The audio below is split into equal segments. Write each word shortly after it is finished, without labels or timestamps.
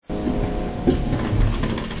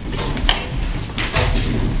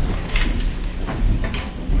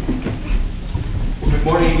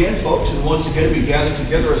again, folks, and once again we gather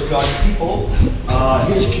together as God's people,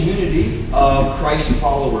 His community of Christ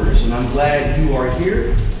followers. And I'm glad you are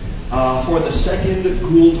here for the second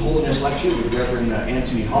Gould Holiness Lecture with Reverend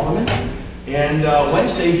Anthony Holloman. And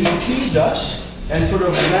Wednesday he teased us and sort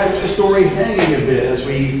of left the story hanging a bit as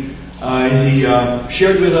he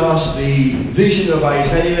shared with us the vision of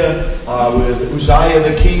Isaiah with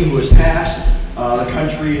Uzziah the king who has passed. The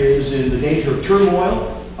country is in the danger of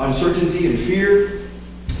turmoil, uncertainty, and fear.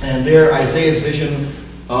 And there Isaiah's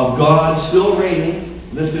vision of God still reigning,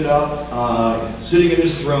 lifted up, sitting in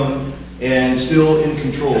His throne, and still in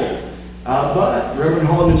control. But Reverend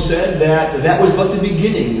Holloman said that was but the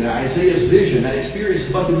beginning. Isaiah's vision, that experience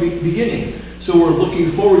is but the beginning. So we're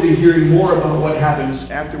looking forward to hearing more about what happens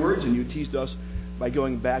afterwards. And you teased us by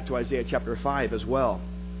going back to Isaiah chapter 5 as well.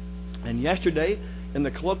 And yesterday, in the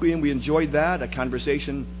colloquium, we enjoyed that, a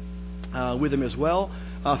conversation with him as well,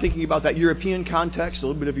 thinking about that European context, a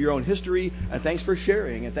little bit of your own history. And thanks for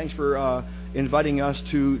sharing, and thanks for inviting us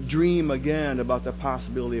to dream again about the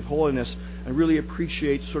possibility of holiness, and really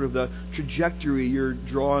appreciate sort of the trajectory you're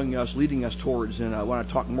drawing us, leading us towards. And I want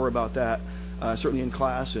to talk more about that, certainly in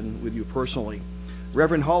class and with you personally.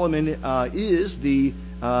 Reverend Holloman is the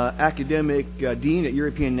academic dean at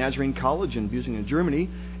European Nazarene College in Busingen, Germany,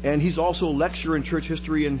 and he's also a lecturer in church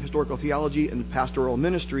history and historical theology and pastoral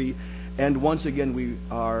ministry. And once again, we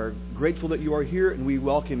are grateful that you are here, and we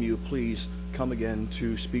welcome you. Please come again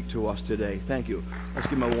to speak to us today. Thank you. Let's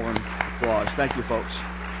give him a warm applause. Thank you, folks.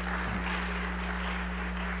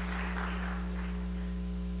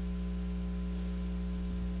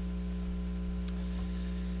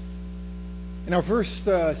 In our first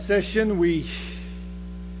session, we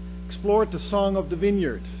explored the Song of the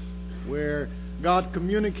Vineyard, where God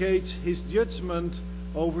communicates His judgment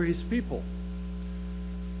over His people.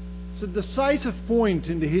 It's a decisive point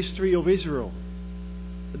in the history of Israel,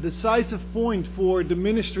 a decisive point for the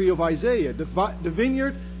ministry of Isaiah. The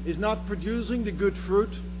vineyard is not producing the good fruit,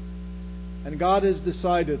 and God has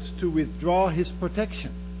decided to withdraw His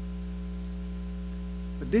protection.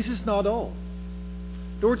 But this is not all.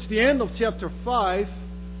 Towards the end of chapter 5,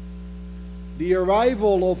 the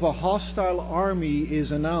arrival of a hostile army is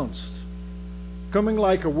announced, coming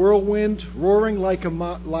like a whirlwind, roaring like a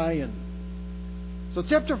lion. So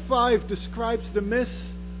chapter 5 describes the mess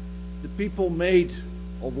the people made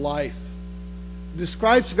of life. It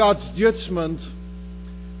describes God's judgment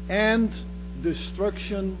and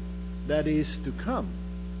destruction that is to come.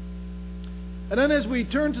 And then as we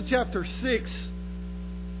turn to chapter 6,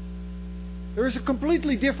 there is a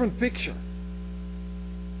completely different picture.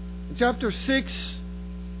 In chapter 6,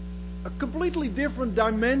 a completely different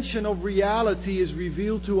dimension of reality is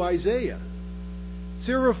revealed to Isaiah.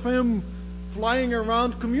 Seraphim flying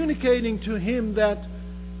around, communicating to him that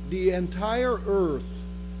the entire earth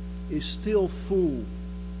is still full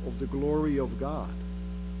of the glory of God.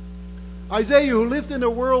 Isaiah, who lived in a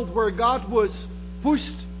world where God was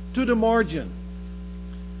pushed to the margin,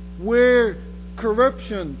 where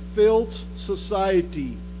corruption filled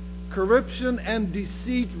society, corruption and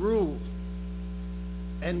deceit ruled,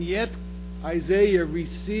 and yet Isaiah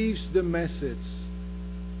receives the message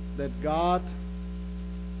that God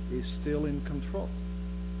is still in control.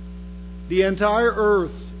 The entire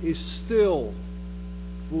earth is still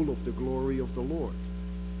full of the glory of the Lord.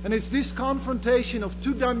 And it's this confrontation of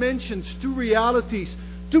two dimensions, two realities,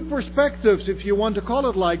 two perspectives, if you want to call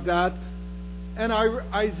it like that. And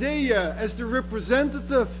Isaiah, as the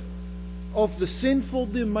representative of the sinful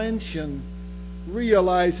dimension,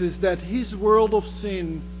 realizes that his world of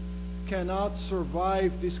sin cannot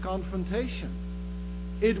survive this confrontation.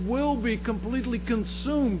 It will be completely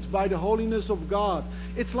consumed by the holiness of God.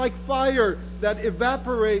 It's like fire that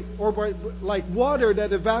evaporates, or like water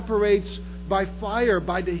that evaporates by fire,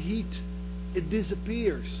 by the heat. It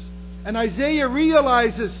disappears. And Isaiah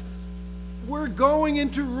realizes, we're going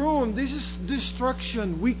into ruin. This is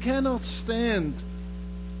destruction. We cannot stand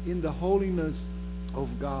in the holiness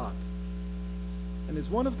of God. And it's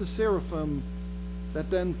one of the seraphim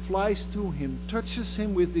that then flies to him, touches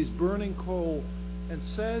him with this burning coal, and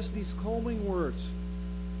says these calming words.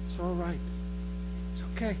 It's all right. It's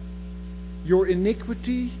okay. Your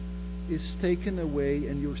iniquity is taken away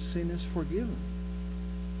and your sin is forgiven.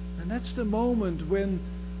 And that's the moment when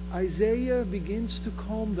Isaiah begins to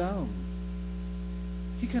calm down.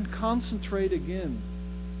 He can concentrate again.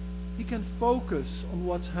 He can focus on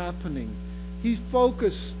what's happening. He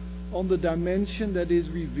focuses on the dimension that is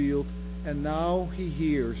revealed, and now he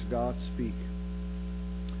hears God speak.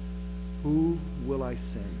 Who will I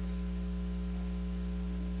send?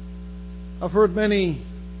 I've heard many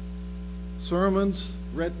sermons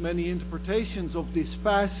read many interpretations of this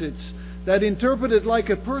passage that interpret it like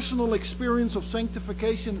a personal experience of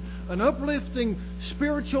sanctification, an uplifting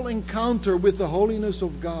spiritual encounter with the holiness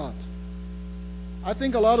of God. I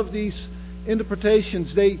think a lot of these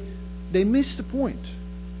interpretations, they miss the point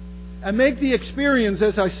and make the experience,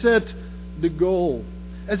 as I said, the goal.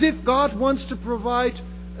 As if God wants to provide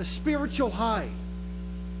a spiritual high.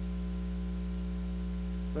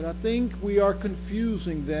 But I think we are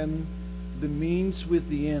confusing then the means with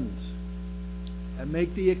the end. And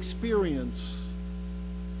make the experience,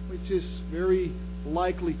 which is very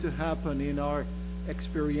likely to happen in our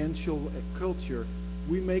experiential culture,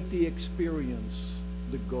 we make the experience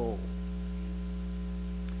the goal.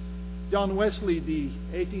 John Wesley, the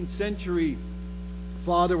 18th century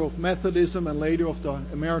father of Methodism and later of the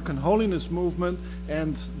American Holiness Movement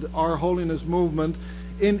and our Holiness Movement,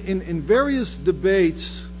 in various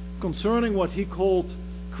debates concerning what he called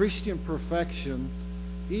Christian perfection,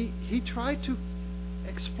 he tried to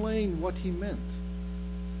explain what he meant.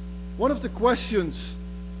 One of the questions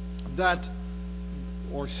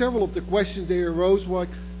or several of the questions that arose were,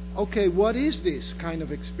 okay, what is this kind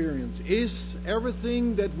of experience? Is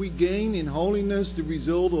everything that we gain in holiness the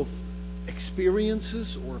result of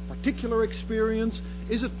experiences or a particular experience?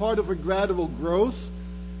 Is it part of a gradual growth?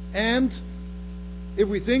 And if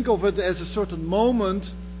we think of it as a certain moment,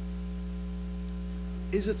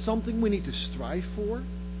 is it something we need to strive for?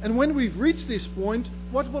 And when we've reached this point,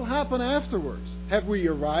 what will happen afterwards? Have we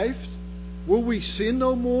arrived? Will we sin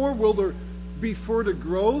no more? Will there be further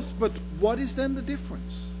growth? But what is then the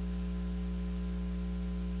difference?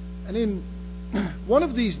 And in one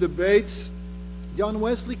of these debates, John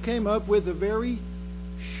Wesley came up with a very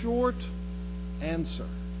short answer.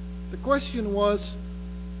 The question was,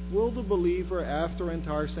 will the believer after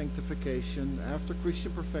entire sanctification, after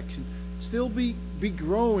Christian perfection, still be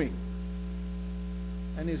growing?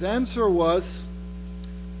 And his answer was,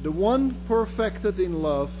 the one perfected in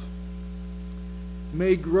love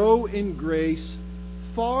may grow in grace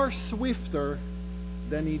far swifter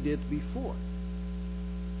than he did before.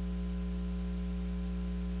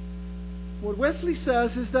 What Wesley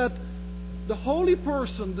says is that the holy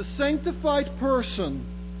person, the sanctified person,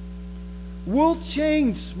 will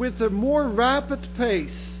change with a more rapid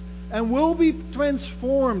pace and will be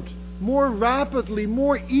transformed more rapidly,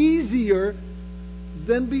 more easier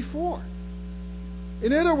than before.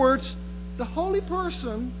 In other words, the holy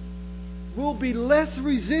person will be less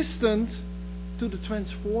resistant to the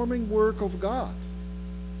transforming work of God.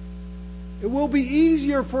 It will be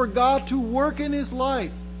easier for God to work in his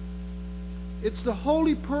life. It's the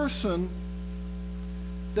holy person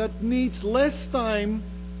that needs less time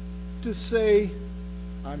to say,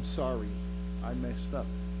 I'm sorry, I messed up.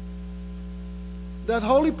 That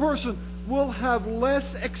holy person will have less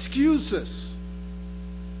excuses.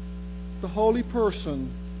 The holy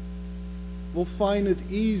person will find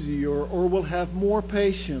it easier or will have more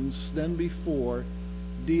patience than before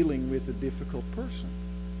dealing with a difficult person.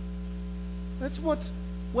 That's what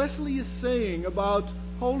Wesley is saying about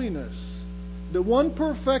holiness. The one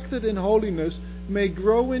perfected in holiness may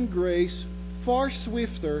grow in grace far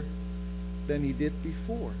swifter than he did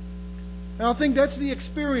before. And I think that's the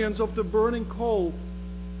experience of the burning coal,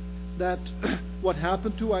 that what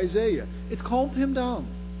happened to Isaiah. It calmed him down.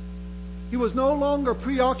 He was no longer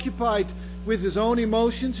preoccupied with his own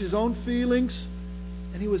emotions, his own feelings,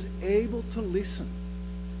 and he was able to listen.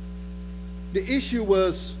 The issue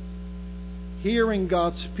was hearing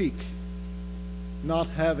God speak, not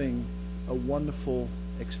having a wonderful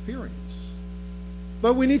experience.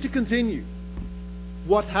 But we need to continue.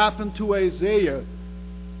 What happened to Isaiah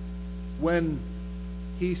when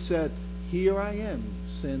he said, "Here I am,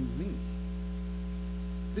 send me"?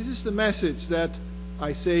 This is the message that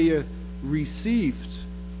Isaiah received.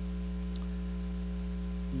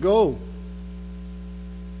 Go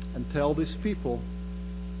and tell this people,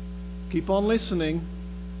 keep on listening,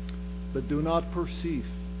 but do not perceive.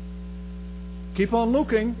 Keep on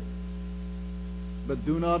looking, but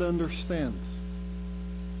do not understand.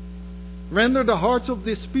 Render the hearts of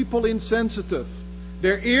this people insensitive,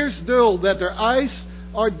 their ears dull, that their eyes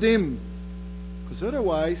are dim, because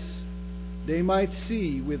otherwise they might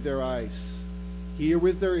see with their eyes, hear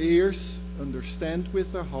with their ears, understand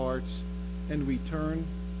with their hearts, and return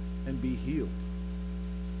and be healed.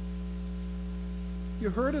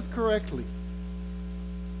 You heard it correctly.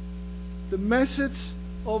 The message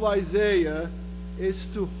of Isaiah is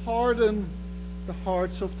to harden the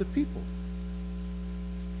hearts of the people.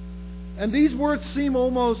 And these words seem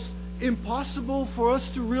almost impossible for us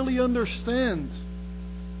to really understand.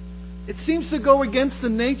 It seems to go against the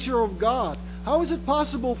nature of God. How is it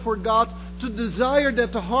possible for God to desire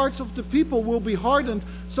that the hearts of the people will be hardened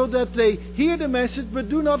so that they hear the message but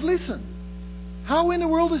do not listen. How in the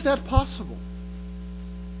world is that possible?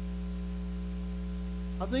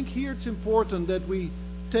 I think here it's important that we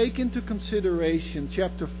take into consideration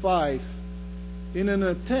chapter 5 in an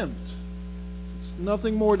attempt. It's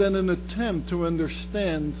nothing more than an attempt to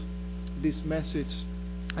understand this message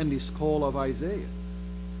and this call of Isaiah.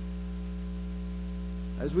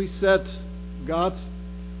 As we said, God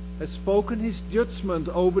has spoken His judgment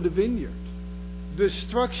over the vineyard.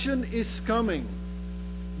 Destruction is coming.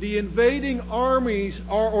 The invading armies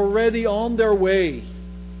are already on their way.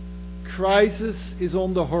 Crisis is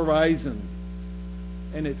on the horizon,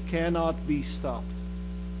 and it cannot be stopped.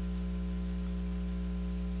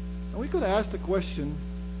 And we could ask the question,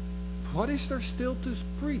 what is there still to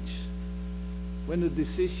preach when the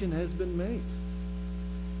decision has been made?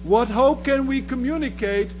 What hope can we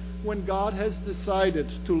communicate when God has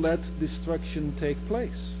decided to let destruction take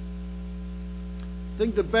place? I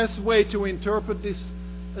think the best way to interpret this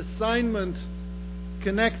assignment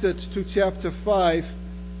connected to chapter 5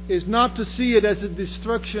 is not to see it as a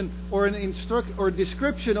destruction or a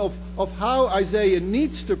description of how Isaiah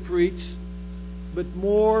needs to preach, but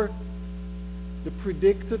more the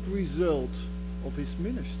predicted result of his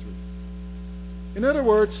ministry. In other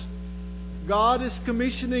words, God is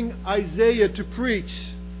commissioning Isaiah to preach,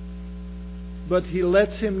 but He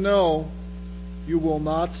lets him know you will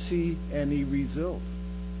not see any result.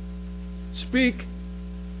 Speak,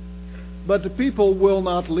 but the people will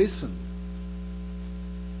not listen.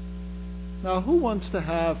 Now, who wants to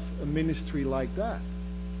have a ministry like that?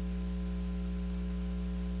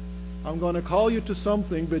 I'm going to call you to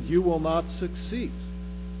something, but you will not succeed.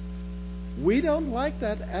 We don't like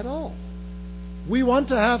that at all. We want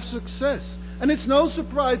to have success. And it's no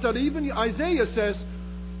surprise that even Isaiah says,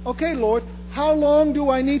 okay, Lord, how long do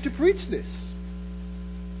I need to preach this?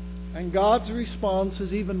 And God's response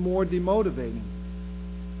is even more demotivating.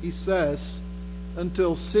 He says,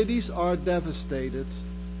 until cities are devastated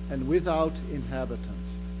and without inhabitants,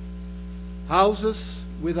 houses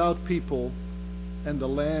without people, and the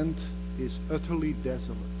land is utterly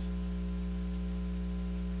desolate.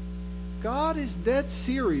 God is dead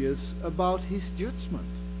serious about His judgment.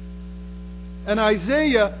 And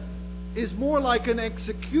Isaiah is more like an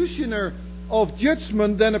executioner of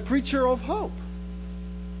judgment than a preacher of hope.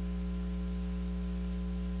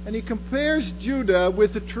 And he compares Judah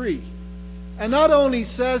with a tree. And not only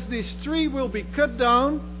says this tree will be cut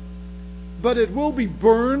down, but it will be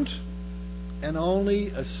burned and only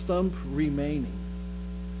a stump remaining.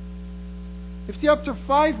 If chapter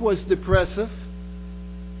 5 was depressive,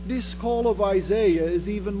 this call of Isaiah is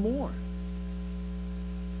even more.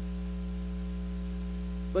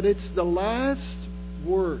 But it's the last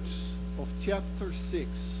words of chapter 6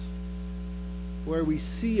 where we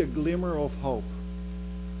see a glimmer of hope.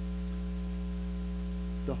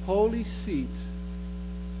 The holy seed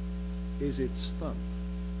is its stump.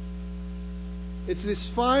 It's this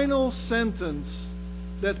final sentence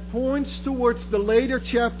that points towards the later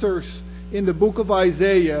chapters in the book of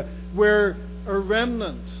Isaiah, where a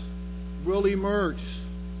remnant will emerge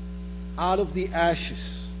out of the ashes.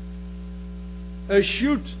 A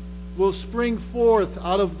shoot will spring forth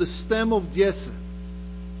out of the stem of Jesse.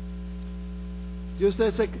 Just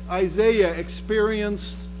as Isaiah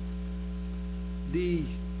experienced the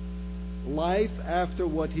life after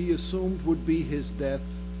what he assumed would be his death,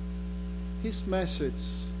 his message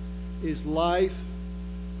is life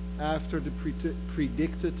after the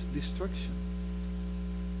predicted destruction.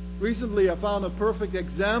 Recently I found a perfect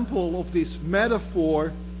example of this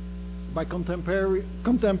metaphor by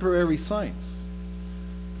contemporary science.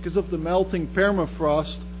 Because of the melting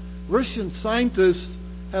permafrost, Russian scientists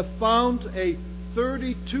have found a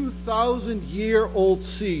 32,000-year-old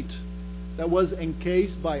seed that was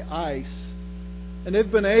encased by ice. And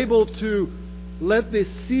they've been able to let this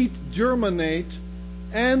seed germinate,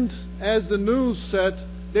 and as the news said,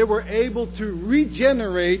 they were able to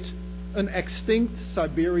regenerate an extinct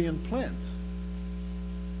Siberian plant.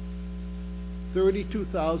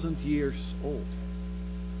 32,000 years old.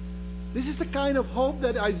 This is the kind of hope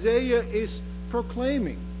that Isaiah is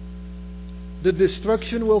proclaiming. The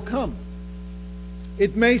destruction will come.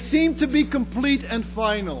 It may seem to be complete and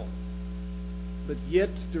final, but yet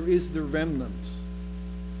there is the remnant,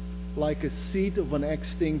 like a seed of an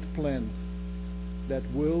extinct plant, that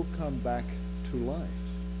will come back to life.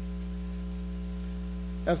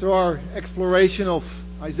 After our exploration of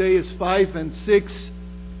Isaiah 5 and 6,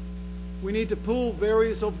 we need to pull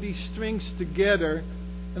various of these strings together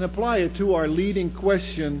and apply it to our leading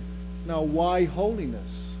question. Now, why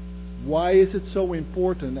holiness? Why is it so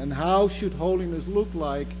important? And how should holiness look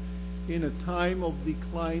like in a time of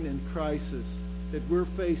decline and crisis that we're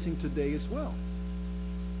facing today as well?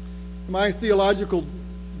 In my theological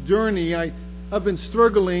journey, I've been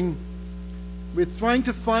struggling with trying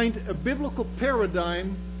to find a biblical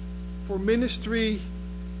paradigm for ministry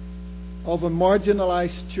of a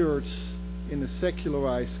marginalized church in a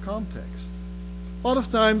secularized context. A lot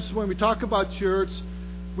of times when we talk about church,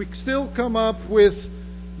 we still come up with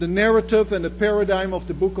the narrative and the paradigm of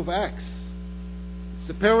the book of Acts. It's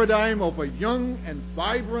the paradigm of a young and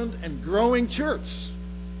vibrant and growing church.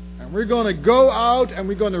 And we're going to go out and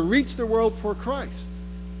we're going to reach the world for Christ.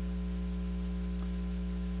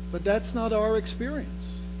 But that's not our experience.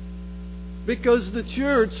 Because the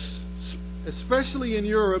church, especially in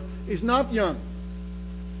Europe, is not young.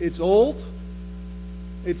 It's old,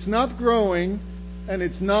 it's not growing, and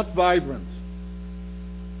it's not vibrant.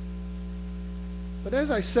 But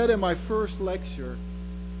as I said in my first lecture,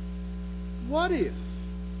 what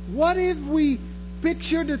if we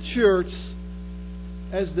picture the church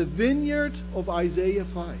as the vineyard of Isaiah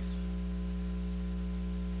 5?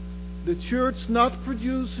 The church not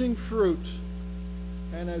producing fruit,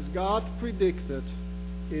 and as God predicted,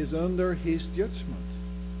 is under His judgment.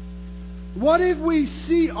 What if we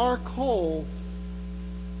see our call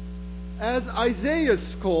as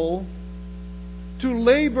Isaiah's call to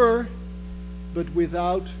labor but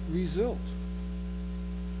without result?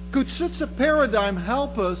 Could such a paradigm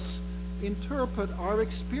help us interpret our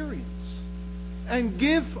experience and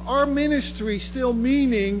give our ministry still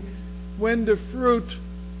meaning when the fruit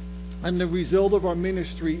and the result of our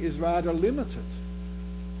ministry is rather limited?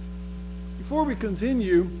 Before we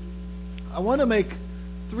continue, I want to make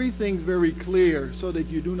three things very clear so that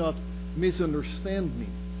you do not misunderstand me.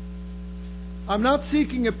 I'm not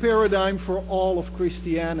seeking a paradigm for all of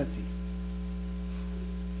Christianity.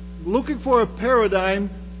 I'm looking for a paradigm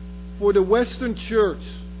for the Western church,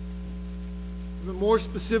 even more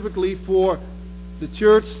specifically for the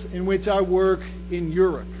church in which I work in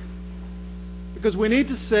Europe. Because we need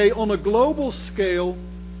to say, on a global scale,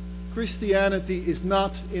 Christianity is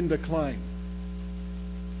not in decline.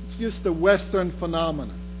 It's just a Western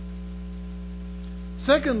phenomenon.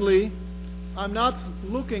 Secondly, I'm not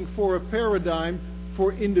looking for a paradigm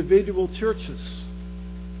for individual churches,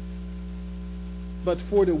 but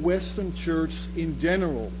for the Western church in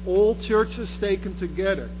general. All churches taken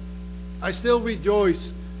together. I still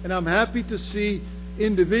rejoice and I'm happy to see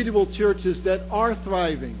individual churches that are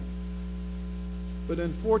thriving. But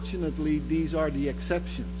unfortunately, these are the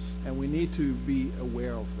exceptions, and we need to be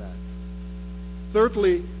aware of that.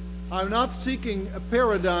 Thirdly, I'm not seeking a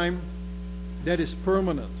paradigm that is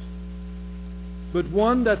permanent, but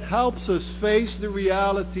one that helps us face the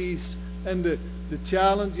realities and the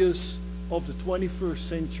challenges of the 21st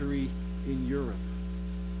century in Europe.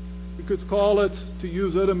 We could call it, to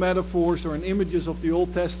use other metaphors or images of the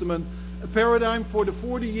Old Testament, a paradigm for the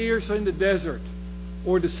 40 years in the desert,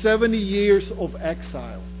 or the 70 years of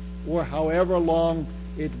exile, or however long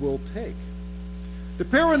it will take. The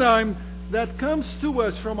paradigm that comes to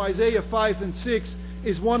us from Isaiah 5 and 6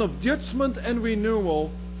 is one of judgment and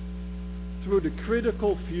renewal through the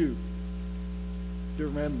critical few, the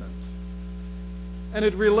remnant. And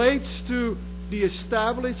it relates to the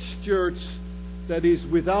established church that is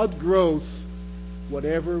without growth,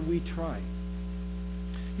 whatever we try.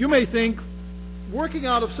 You may think, working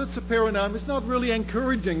out of such a paradigm is not really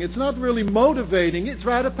encouraging, it's not really motivating, it's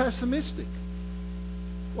rather pessimistic.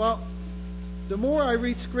 Well, the more I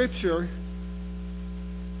read Scripture,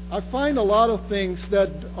 I find a lot of things that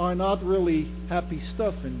are not really happy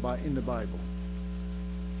stuff in the Bible.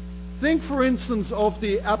 Think, for instance, of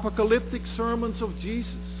the apocalyptic sermons of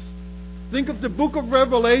Jesus. Think of the book of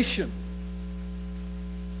Revelation.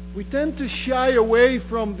 We tend to shy away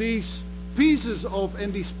from these pieces of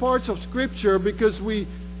and these parts of Scripture because we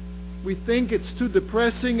think it's too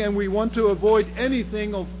depressing and we want to avoid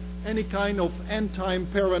anything of any kind of end-time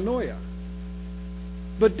paranoia.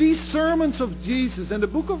 But these sermons of Jesus and the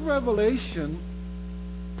book of Revelation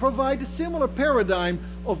provide a similar paradigm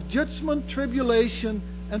of judgment, tribulation,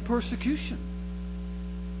 and persecution.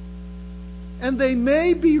 And they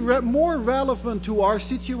may be more relevant to our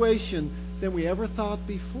situation than we ever thought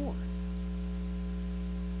before.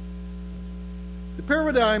 The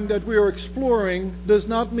paradigm that we are exploring does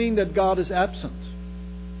not mean that God is absent.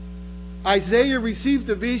 Isaiah received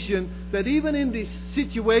a vision that even in this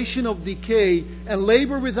situation of decay and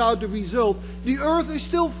labor without a result, the earth is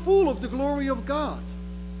still full of the glory of God.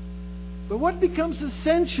 But what becomes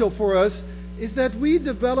essential for us is that we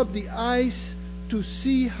develop the eyes to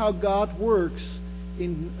see how God works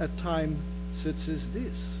in a time such as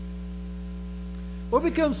this. what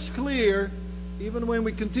becomes clear, even when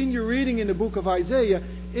we continue reading in the book of Isaiah,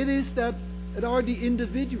 it is that it are the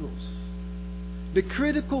individuals, the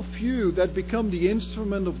critical few that become the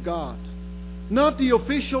instrument of God. Not the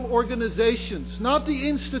official organizations, not the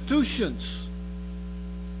institutions,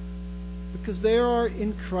 because they are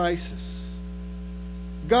in crisis.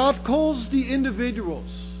 God calls the individuals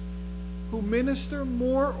who minister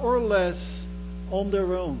more or less on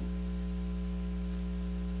their own.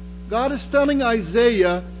 God is telling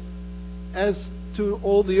Isaiah, as to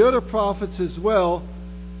all the other prophets as well,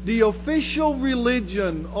 the official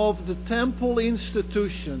religion of the temple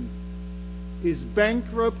institution is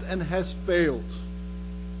bankrupt and has failed.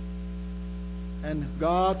 And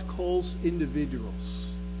God calls individuals.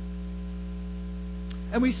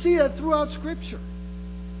 And we see that throughout Scripture.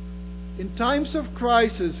 In times of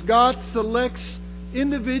crisis, God selects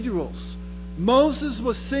individuals. Moses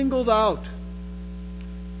was singled out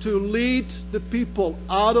to lead the people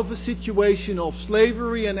out of a situation of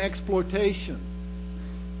slavery and exploitation.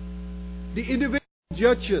 The individual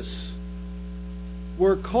judges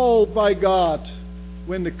were called by God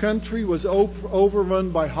when the country was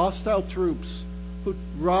overrun by hostile troops who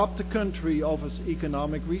robbed the country of its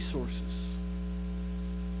economic resources.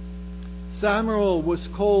 Samuel was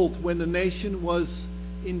called when the nation was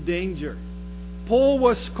in danger. Paul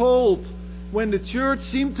was called when the church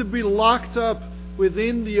seemed to be locked up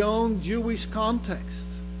within the own Jewish context.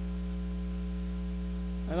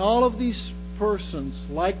 And all of these persons,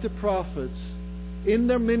 like the prophets, in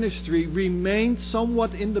their ministry remained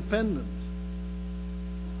somewhat independent.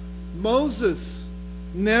 Moses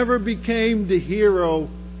never became the hero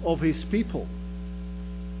of his people.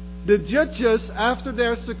 The judges, after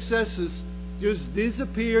their successes, just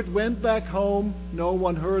disappeared, went back home. No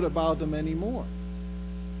one heard about them anymore.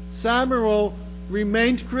 Samuel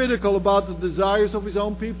remained critical about the desires of his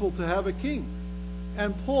own people to have a king.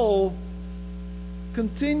 And Paul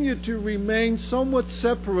continued to remain somewhat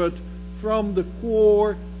separate from the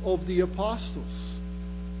core of the apostles.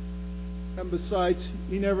 And besides,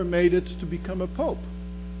 he never made it to become a pope.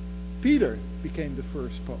 Peter became the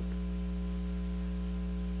first pope.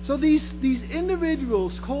 So these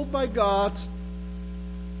individuals called by God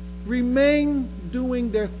remain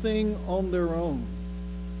doing their thing on their own.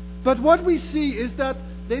 But what we see is that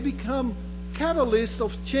they become catalysts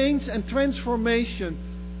of change and transformation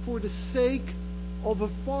for the sake of a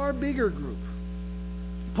far bigger group.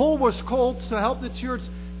 Paul was called to help the church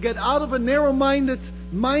get out of a narrow-minded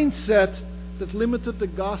mindset that limited the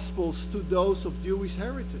Gospels to those of Jewish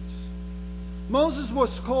heritage. Moses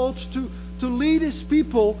was called to lead his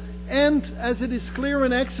people and, as it is clear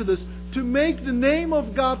in Exodus, to make the name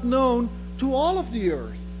of God known to all of the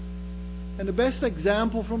earth. And the best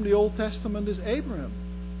example from the Old Testament is Abraham,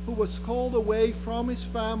 who was called away from his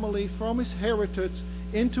family, from his heritage,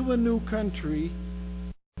 into a new country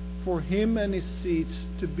for him and his seed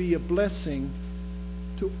to be a blessing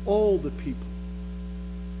to all the people.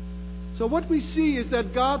 So what we see is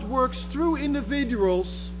that God works through individuals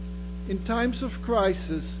in times of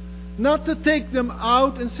crisis, not to take them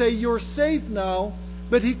out and say, you're safe now,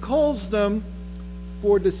 but He calls them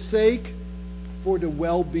for the sake, for the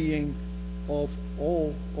well-being of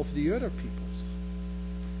all of the other peoples.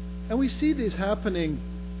 And we see this happening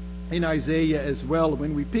in Isaiah as well.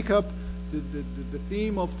 When we pick up the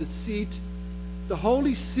theme of the seed, the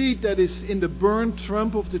holy seed that is in the burnt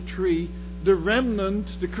trunk of the tree, the remnant,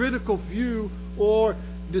 the critical few, or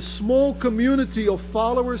the small community of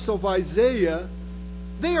followers of Isaiah,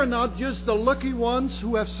 they are not just the lucky ones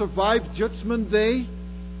who have survived Judgment Day,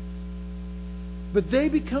 but they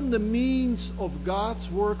become the means of God's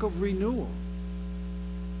work of renewal.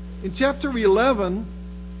 In chapter 11,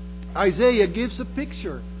 Isaiah gives a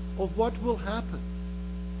picture of what will happen.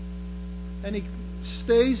 And he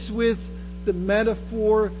stays with the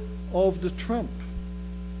metaphor of the trump.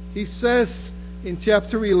 He says in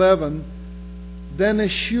chapter 11, then a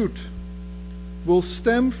shoot will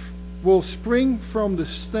spring from the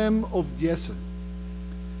stem of Jesse,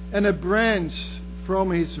 and a branch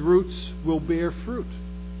from his roots will bear fruit.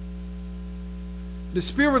 The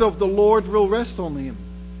Spirit of the Lord will rest on him,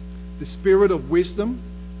 the Spirit of wisdom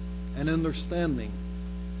and understanding,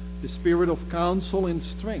 the Spirit of counsel and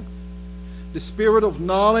strength, the Spirit of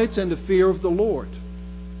knowledge and the fear of the Lord.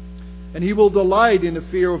 And he will delight in the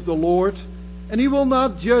fear of the Lord, and he will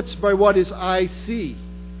not judge by what his eyes see,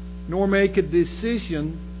 nor make a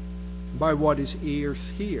decision by what his ears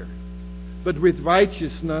hear. But with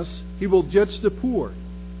righteousness he will judge the poor,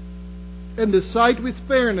 and decide with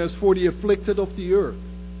fairness for the afflicted of the earth.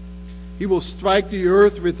 He will strike the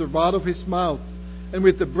earth with the rod of his mouth, and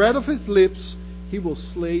with the breath of his lips he will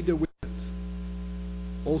slay the wicked.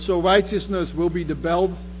 Also righteousness will be the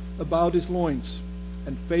belt about his loins,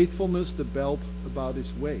 and faithfulness the belt about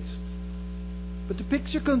his waist. But the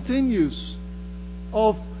picture continues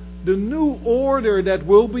of the new order that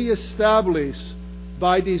will be established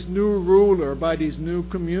by this new ruler, by this new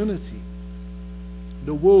community.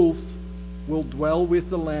 The wolf will dwell with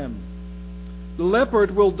the lamb. The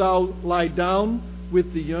leopard will lie down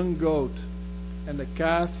with the young goat, and the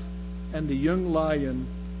calf and the young lion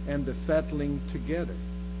and the fatling together.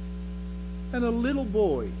 And a little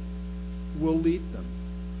boy will lead them.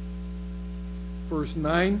 Verse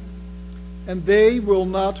 9, and they will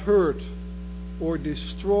not hurt or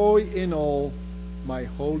destroy in all my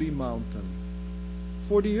holy mountain.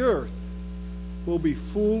 For the earth will be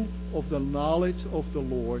full of the knowledge of the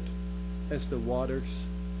Lord as the waters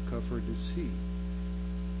cover the sea.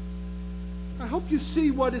 I hope you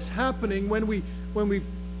see what is happening when we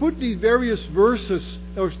put these various verses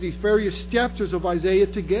or these various chapters of Isaiah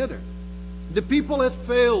together. The people had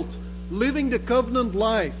failed living the covenant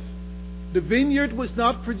life. The vineyard was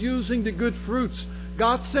not producing the good fruits.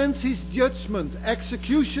 God sends His judgment.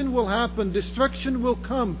 Execution will happen. Destruction will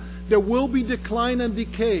come. There will be decline and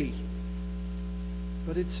decay.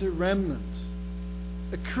 But it's a remnant.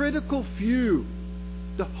 A critical few.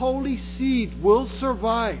 The holy seed will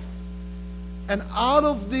survive. And out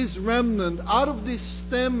of this remnant, out of this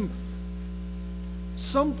stem,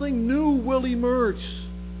 something new will emerge.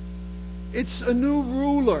 It's a new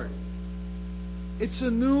ruler. It's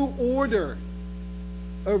a new order.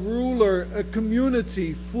 A ruler, a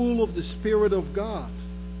community full of the Spirit of God.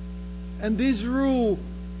 And this rule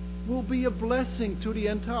will be a blessing to the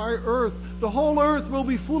entire earth. The whole earth will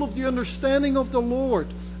be full of the understanding of the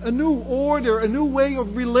Lord. A new order, a new way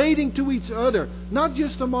of relating to each other. Not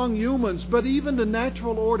just among humans, but even the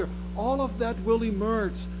natural order. All of that will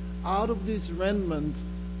emerge out of this remnant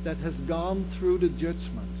that has gone through the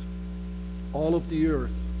judgment. All of the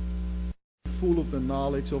earth full of the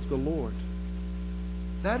knowledge of the Lord.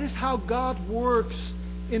 That is how God works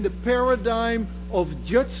in the paradigm of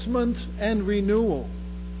judgment and renewal.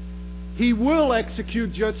 He will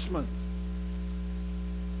execute judgment.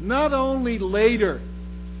 Not only later,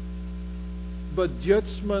 but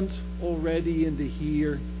judgment already in the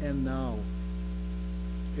here and now.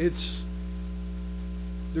 It's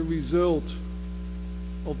the result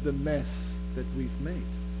of the mess that we've made.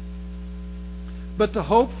 But the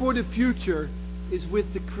hope for the future is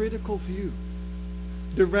with the critical few,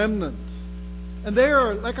 the remnant. And they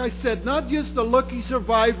are, like I said, not just the lucky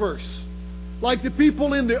survivors, like the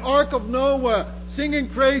people in the Ark of Noah singing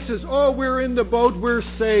praises, oh, we're in the boat, we're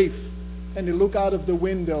safe. And they look out of the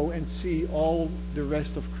window and see all the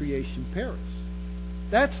rest of creation perish.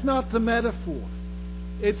 That's not the metaphor.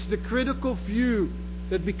 It's the critical few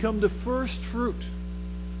that become the first fruit,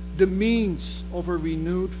 the means of a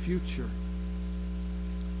renewed future.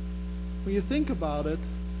 When you think about it,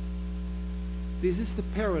 this is the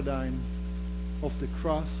paradigm of the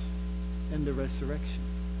cross and the resurrection.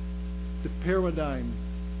 The paradigm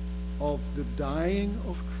of the dying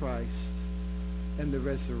of Christ and the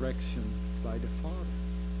resurrection by the Father.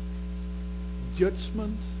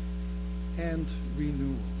 Judgment and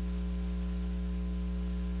renewal.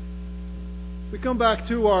 We come back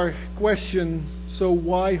to our question, so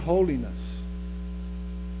why holiness?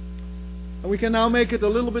 And we can now make it a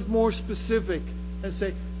little bit more specific and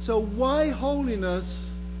say, so why holiness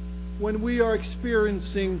when we are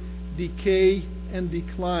experiencing decay and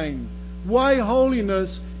decline? Why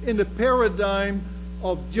holiness in the paradigm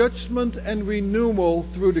of judgment and renewal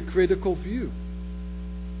through the critical view?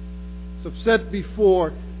 As I've said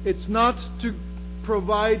before, it's not to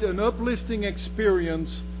provide an uplifting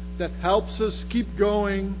experience that helps us keep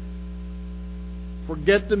going,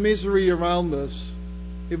 forget the misery around us.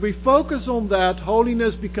 If we focus on that,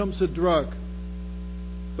 holiness becomes a drug,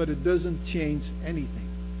 but it doesn't change anything.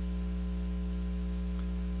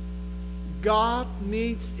 God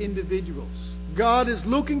needs individuals. God is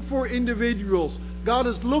looking for individuals. God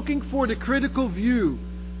is looking for the critical view.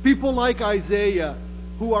 People like Isaiah,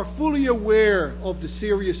 who are fully aware of the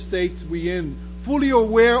serious state we're in, fully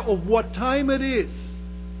aware of what time it is,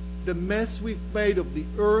 the mess we've made of the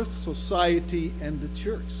earth, society, and the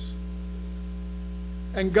church.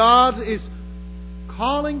 And God is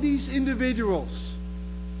calling these individuals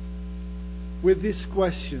with this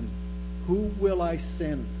question, who will I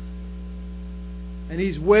send? And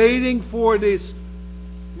He's waiting for this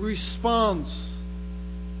response.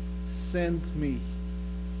 Send me.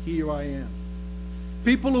 Here I am.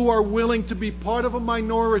 People who are willing to be part of a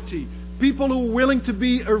minority. People who are willing to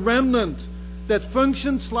be a remnant that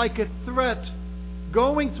functions like a thread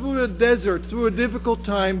going through the desert, through a difficult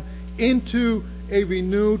time, into a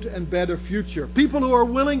renewed and better future. People who are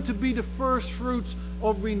willing to be the first fruits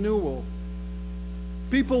of renewal.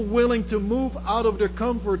 People willing to move out of their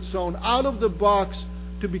comfort zone, out of the box,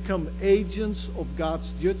 to become agents of God's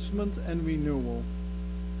judgment and renewal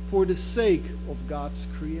for the sake of God's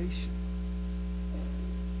creation.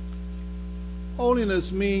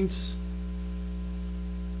 Holiness means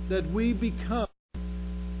that we become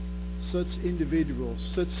such individuals,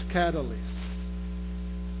 such catalysts.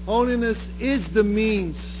 Holiness is the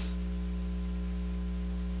means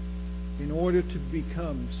in order to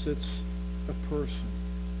become such a person.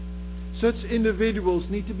 Such individuals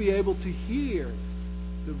need to be able to hear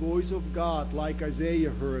the voice of God like Isaiah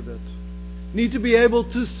heard it. Need to be able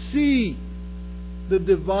to see the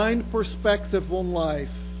divine perspective on life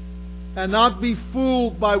and not be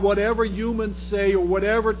fooled by whatever humans say or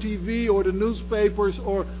whatever TV or the newspapers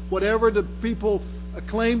or whatever the people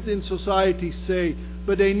acclaimed in society say.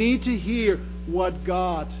 But they need to hear what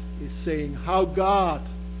God is saying, how God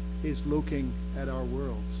is looking at our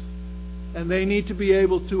world. And they need to be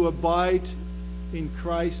able to abide in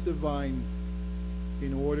Christ the vine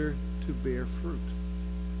in order to bear fruit.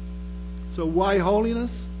 So why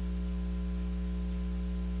holiness?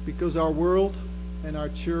 Because our world and our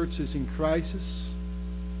church is in crisis,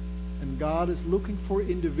 and God is looking for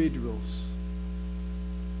individuals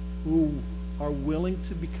who are willing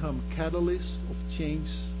to become catalysts of change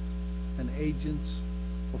and agents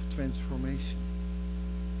of transformation.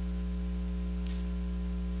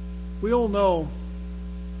 We all know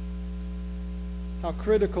how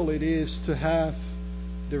critical it is to have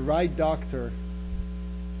the right doctor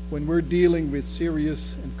when we're dealing with serious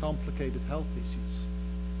and complicated health issues.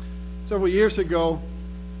 Several years ago,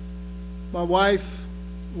 my wife,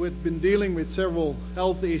 who had been dealing with several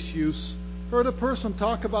health issues, heard a person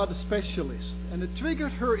talk about a specialist, and it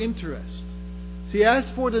triggered her interest. She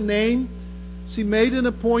asked for the name. She made an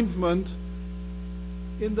appointment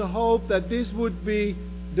in the hope that this would be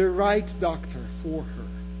the right doctor for her.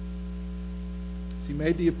 She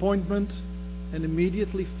made the appointment and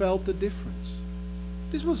immediately felt the difference.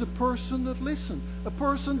 This was a person that listened, a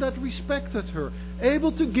person that respected her,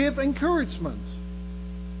 able to give encouragement.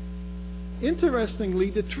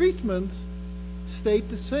 Interestingly, the treatment stayed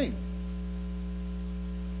the same,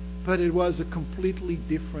 but it was a completely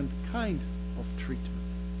different kind of treatment.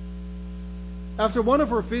 After one of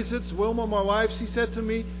her visits, Wilma, my wife, she said to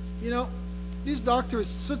me, this doctor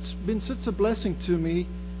has been such a blessing to me.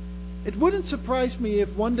 It wouldn't surprise me if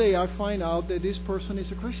one day I find out that this person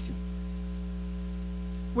is a Christian,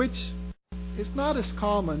 which is not as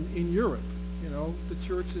common in Europe. The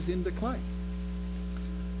church is in decline.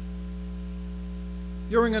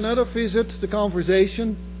 During another visit, the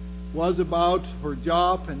conversation was about her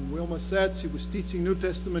job, and Wilma said she was teaching New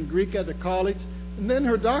Testament Greek at a college. And then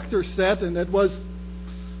her doctor said, and that was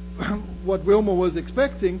what Wilma was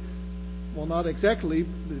expecting, well, not exactly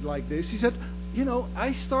like this. She said,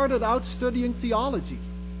 I started out studying theology,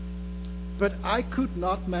 but I could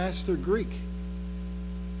not master Greek.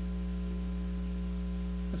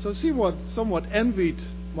 And so she somewhat envied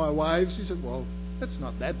my wife. She said, well, that's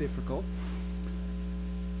not that difficult.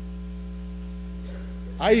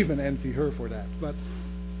 I even envy her for that.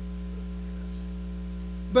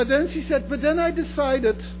 But then she said, but then I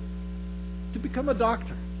decided to become a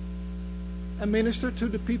doctor and minister to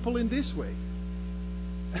the people in this way.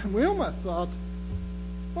 And Wilma thought,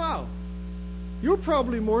 wow, you're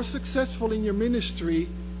probably more successful in your ministry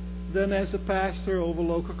than as a pastor of a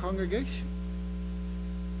local congregation.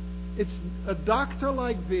 It's a doctor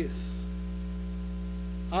like this,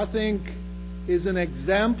 I think, is an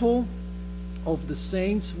example of the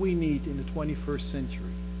saints we need in the 21st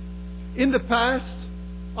century. In the past,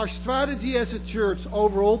 our strategy as a church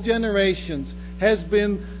over all generations has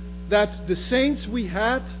been that the saints we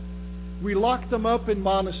had, we locked them up in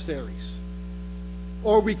monasteries,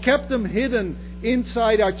 or we kept them hidden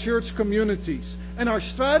inside our church communities. And our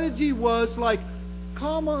strategy was like,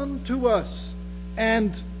 come on to us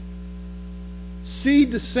and see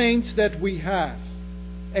the saints that we have.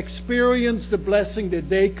 Experience the blessing that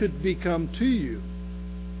they could become to you.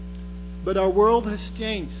 But our world has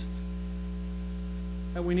changed,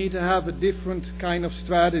 and we need to have a different kind of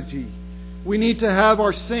strategy. We need to have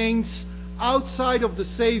our saints outside of the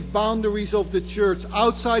safe boundaries of the church,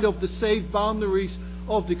 outside of the safe boundaries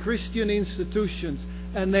of the Christian institutions,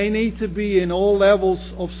 and they need to be in all levels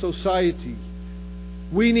of society.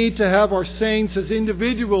 We need to have our saints as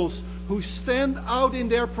individuals who stand out in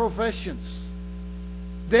their professions.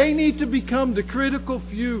 They need to become the critical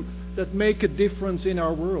few that make a difference in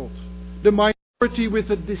our world. The minority with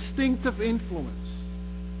a distinctive influence.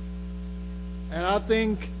 And I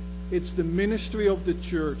think it's the ministry of the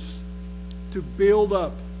church to build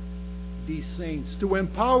up these saints, to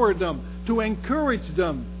empower them, to encourage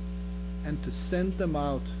them, and to send them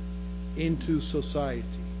out into society.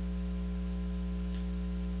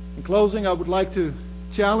 In closing, I would like to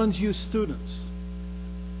challenge you students.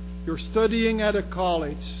 You're studying at a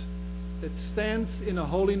college that stands in a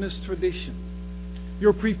holiness tradition.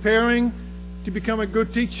 You're preparing to become a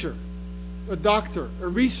good teacher, a doctor, a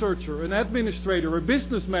researcher, an administrator, a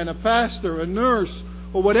businessman, a pastor, a nurse,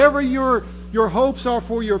 or whatever your hopes are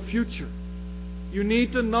for your future. You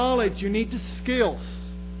need the knowledge, you need the skills.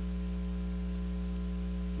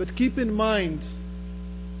 But keep in mind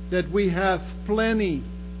that we have plenty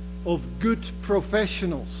of good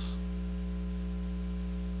professionals,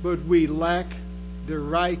 but we lack the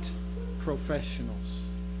right professionals.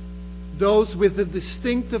 Those with a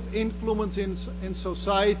distinctive influence in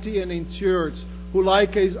society and in church, who,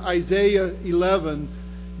 like Isaiah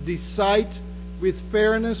 11, decide with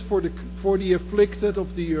fairness for the afflicted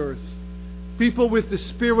of the earth. People with the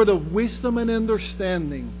spirit of wisdom and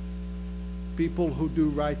understanding. People who do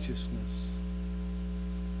righteousness.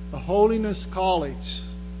 The Holiness College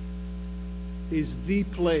is the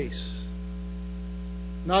place,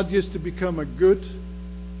 not just to become a good,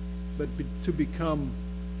 but to become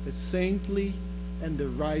a saintly and the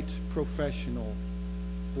right professional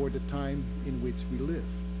for the time in which we live.